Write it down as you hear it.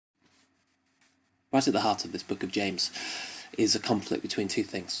Right at the heart of this book of James is a conflict between two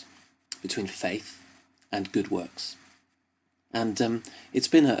things, between faith and good works. And it's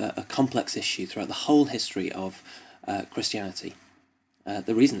been a complex issue throughout the whole history of Christianity.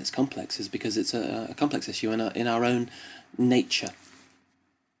 The reason it's complex is because it's a complex issue in our own nature.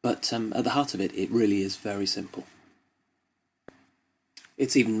 But at the heart of it, it really is very simple.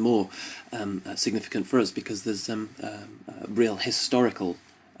 It's even more significant for us because there's a real historical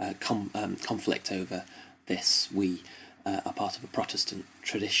conflict over this. We are part of a Protestant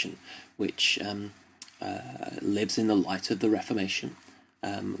tradition which lives in the light of the Reformation,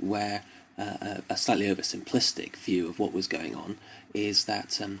 where a slightly oversimplistic view of what was going on is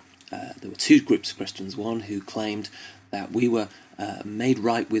that there were two groups of Christians, one who claimed that we were made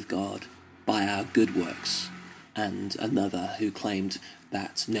right with God by our good works, and another who claimed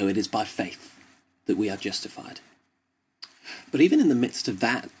that, no, it is by faith that we are justified. But even in the midst of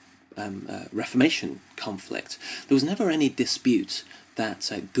that Reformation conflict, there was never any dispute that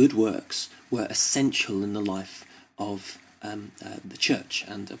good works were essential in the life of the church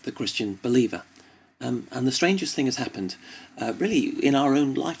and of the Christian believer. And the strangest thing has happened really in our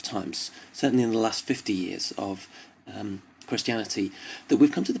own lifetimes, certainly in the last 50 years of Christianity, that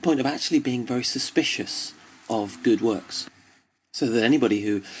we've come to the point of actually being very suspicious of good works. So that anybody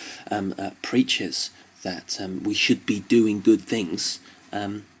who preaches that we should be doing good things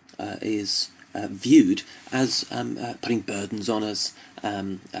is viewed as putting burdens on us,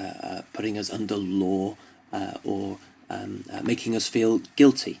 putting us under law, or making us feel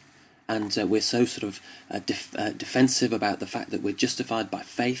guilty. And we're so sort of defensive about the fact that we're justified by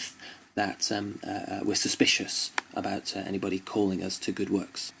faith that we're suspicious about anybody calling us to good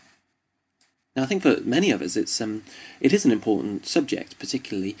works. Now, I think for many of us, it is an important subject,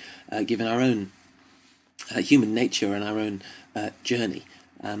 particularly given our own human nature and our own journey.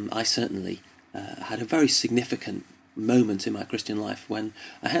 I certainly had a very significant moment in my Christian life when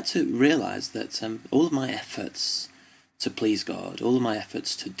I had to realise that all of my efforts to please God, all of my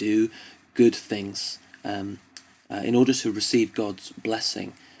efforts to do good things in order to receive God's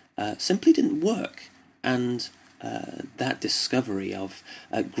blessing simply didn't work. And that discovery of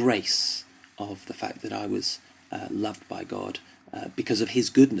grace, of the fact that I was loved by God because of his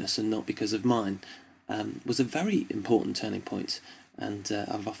goodness and not because of mine, was a very important turning point. And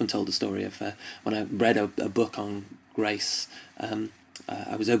I've often told the story of when I read a book on grace,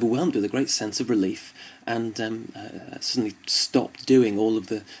 I was overwhelmed with a great sense of relief and suddenly stopped doing all of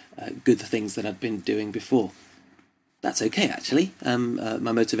the good things that I'd been doing before. That's okay, actually.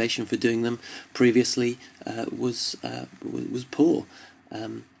 My motivation for doing them previously was poor.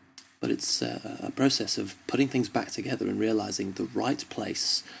 But it's a process of putting things back together and realising the right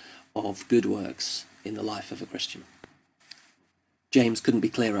place of good works in the life of a Christian. James couldn't be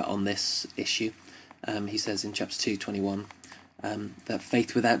clearer on this issue. He says in chapter 2:21 that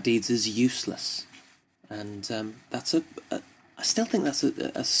faith without deeds is useless. And I still think that's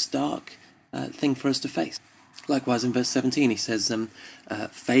a stark thing for us to face. Likewise, in verse 17, he says,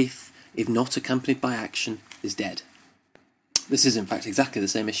 faith, if not accompanied by action, is dead. This is, in fact, exactly the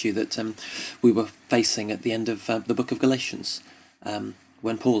same issue that we were facing at the end of the book of Galatians,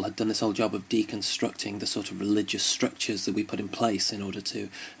 when Paul had done this whole job of deconstructing the sort of religious structures that we put in place in order to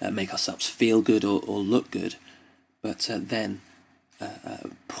make ourselves feel good or look good, but then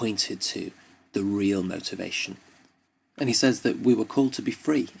pointed to the real motivation. And he says that we were called to be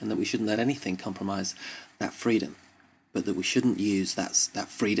free and that we shouldn't let anything compromise that freedom, but that we shouldn't use that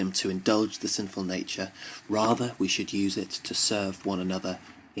freedom to indulge the sinful nature. Rather, we should use it to serve one another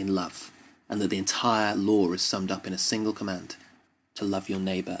in love, and that the entire law is summed up in a single command: to love your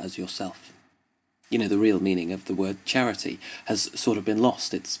neighbour as yourself. You know, the real meaning of the word charity has sort of been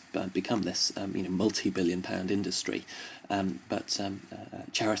lost. It's become this multi-billion-pound industry. But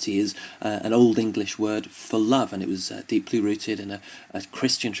charity is an old English word for love, and it was deeply rooted in a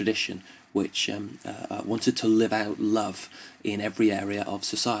Christian tradition which wanted to live out love in every area of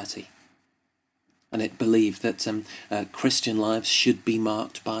society. And it believed that Christian lives should be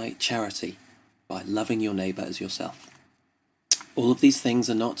marked by charity, by loving your neighbour as yourself. All of these things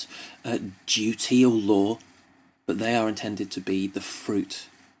are not duty or law, but they are intended to be the fruit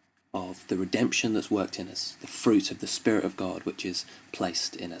of the redemption that's worked in us, the fruit of the Spirit of God which is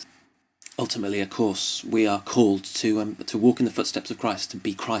placed in us. Ultimately, of course, we are called to walk in the footsteps of Christ, to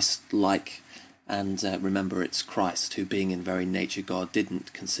be Christ-like. And remember, it's Christ who, being in very nature God,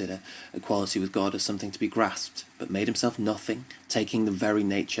 didn't consider equality with God as something to be grasped, but made himself nothing, taking the very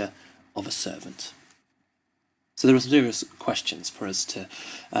nature of a servant. So there are some serious questions for us to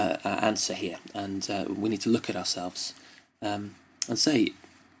answer here, and we need to look at ourselves and say,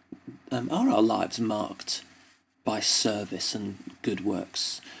 are our lives marked by service and good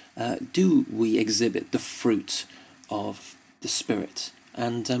works? Do we exhibit the fruit of the Spirit?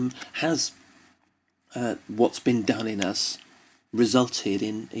 And has what's been done in us resulted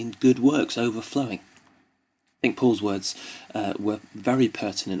in good works overflowing? I think Paul's words were very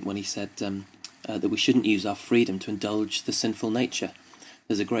pertinent when he said that we shouldn't use our freedom to indulge the sinful nature.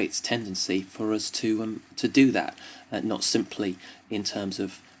 There's a great tendency for us to do that, not simply in terms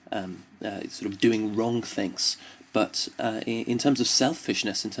of sort of doing wrong things, but in terms of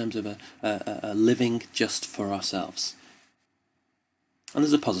selfishness, in terms of a living just for ourselves. And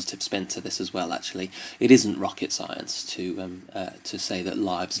there's a positive spin to this as well, actually. It isn't rocket science to say that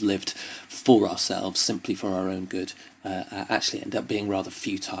lives lived for ourselves, simply for our own good, actually end up being rather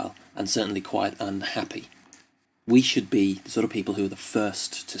futile and certainly quite unhappy. We should be the sort of people who are the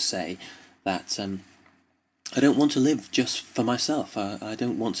first to say that I don't want to live just for myself. I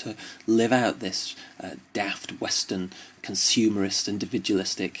don't want to live out this daft Western consumerist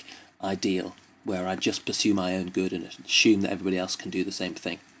individualistic ideal where I just pursue my own good and assume that everybody else can do the same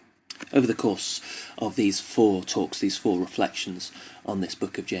thing. Over the course of these 4 talks, these 4 reflections on this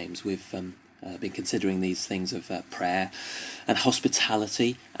book of James, we've been considering these things of prayer and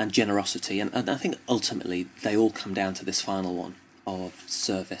hospitality and generosity, and I think ultimately they all come down to this final one of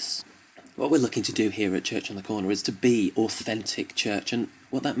service. What we're looking to do here at Church on the Corner is to be authentic church, and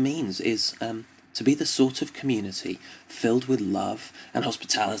what that means is to be the sort of community filled with love and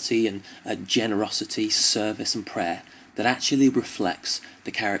hospitality and generosity, service and prayer that actually reflects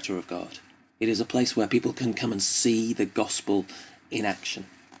the character of God. It is a place where people can come and see the gospel in action.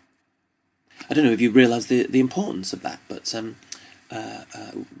 I don't know if you realise the importance of that, but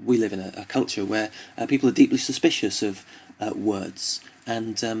we live in a culture where people are deeply suspicious of words,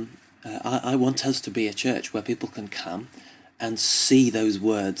 and I want us to be a church where people can come and see those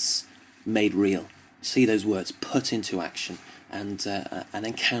words made real, see those words put into action, and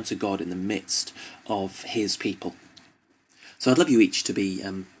encounter God in the midst of his people. So I'd love you each to be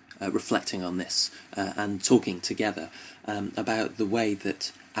reflecting on this and talking together about the way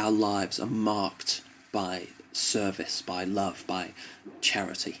that our lives are marked by service, by love, by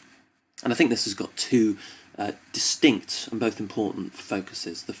charity. And I think this has got 2 distinct and both important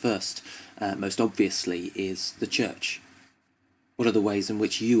focuses. The first, most obviously, is the church. What are the ways in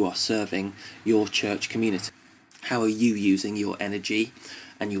which you are serving your church community? How are you using your energy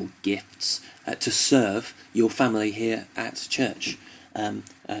and your gifts to serve your family here at church?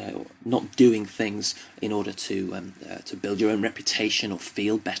 Not doing things in order to build your own reputation or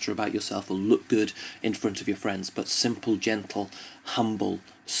feel better about yourself or look good in front of your friends, but simple, gentle, humble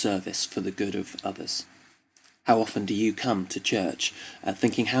service for the good of others. How often do you come to church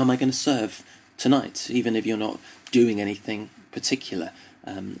thinking, how am I going to serve tonight, even if you're not doing anything particular?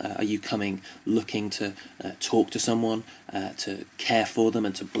 Are you coming looking to talk to someone, to care for them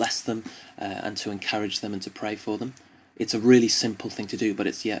and to bless them and to encourage them and to pray for them? It's a really simple thing to do, but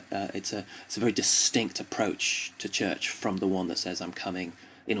it's a very distinct approach to church from the one that says I'm coming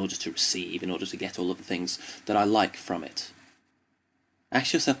in order to receive, in order to get all of the things that I like from it.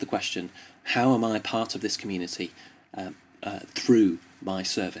 Ask yourself the question, how am I part of this community through my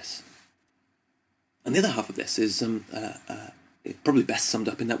service? And the other half of this is probably best summed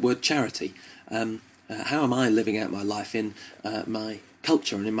up in that word charity. How am I living out my life in my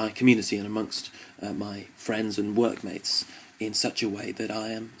culture and in my community and amongst my friends and workmates in such a way that I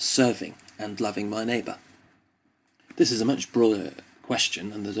am serving and loving my neighbour? This is a much broader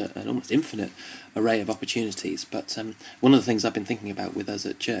question, and there's an almost infinite array of opportunities, but one of the things I've been thinking about with us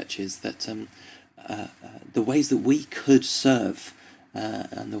at church is that the ways that we could serve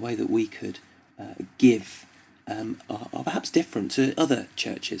and the way that we could give are perhaps different to other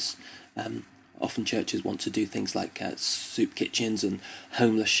churches. Often churches want to do things like soup kitchens and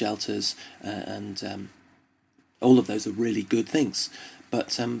homeless shelters, and all of those are really good things. But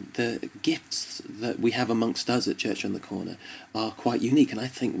the gifts that we have amongst us at Church on the Corner are quite unique, and I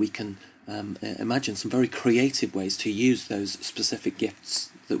think we can imagine some very creative ways to use those specific gifts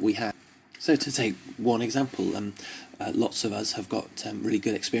that we have. So to take one example, lots of us have got really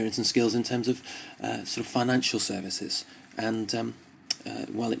good experience and skills in terms of sort of financial services, and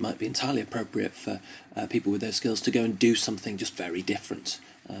while it might be entirely appropriate for people with those skills to go and do something just very different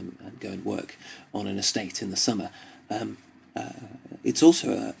and go and work on an estate in the summer, it's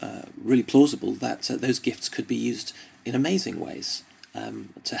also really plausible that those gifts could be used in amazing ways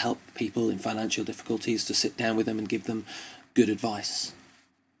to help people in financial difficulties, to sit down with them and give them good advice.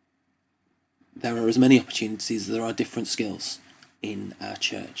 There are as many opportunities as there are different skills in our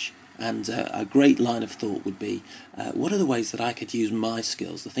church, And a great line of thought would be, what are the ways that I could use my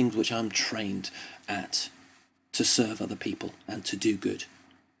skills, the things which I'm trained at, to serve other people and to do good?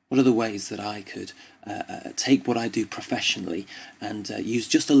 What are the ways that I could take what I do professionally and use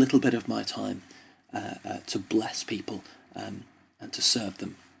just a little bit of my time to bless people and to serve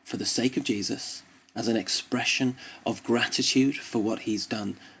them for the sake of Jesus, as an expression of gratitude for what he's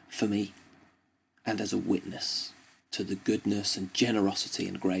done for me, and as a witness to the goodness and generosity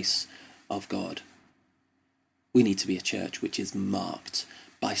and grace of God? We need to be a church which is marked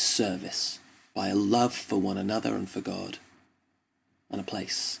by service, by a love for one another and for God, and a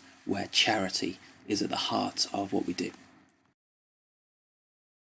place where charity is at the heart of what we do.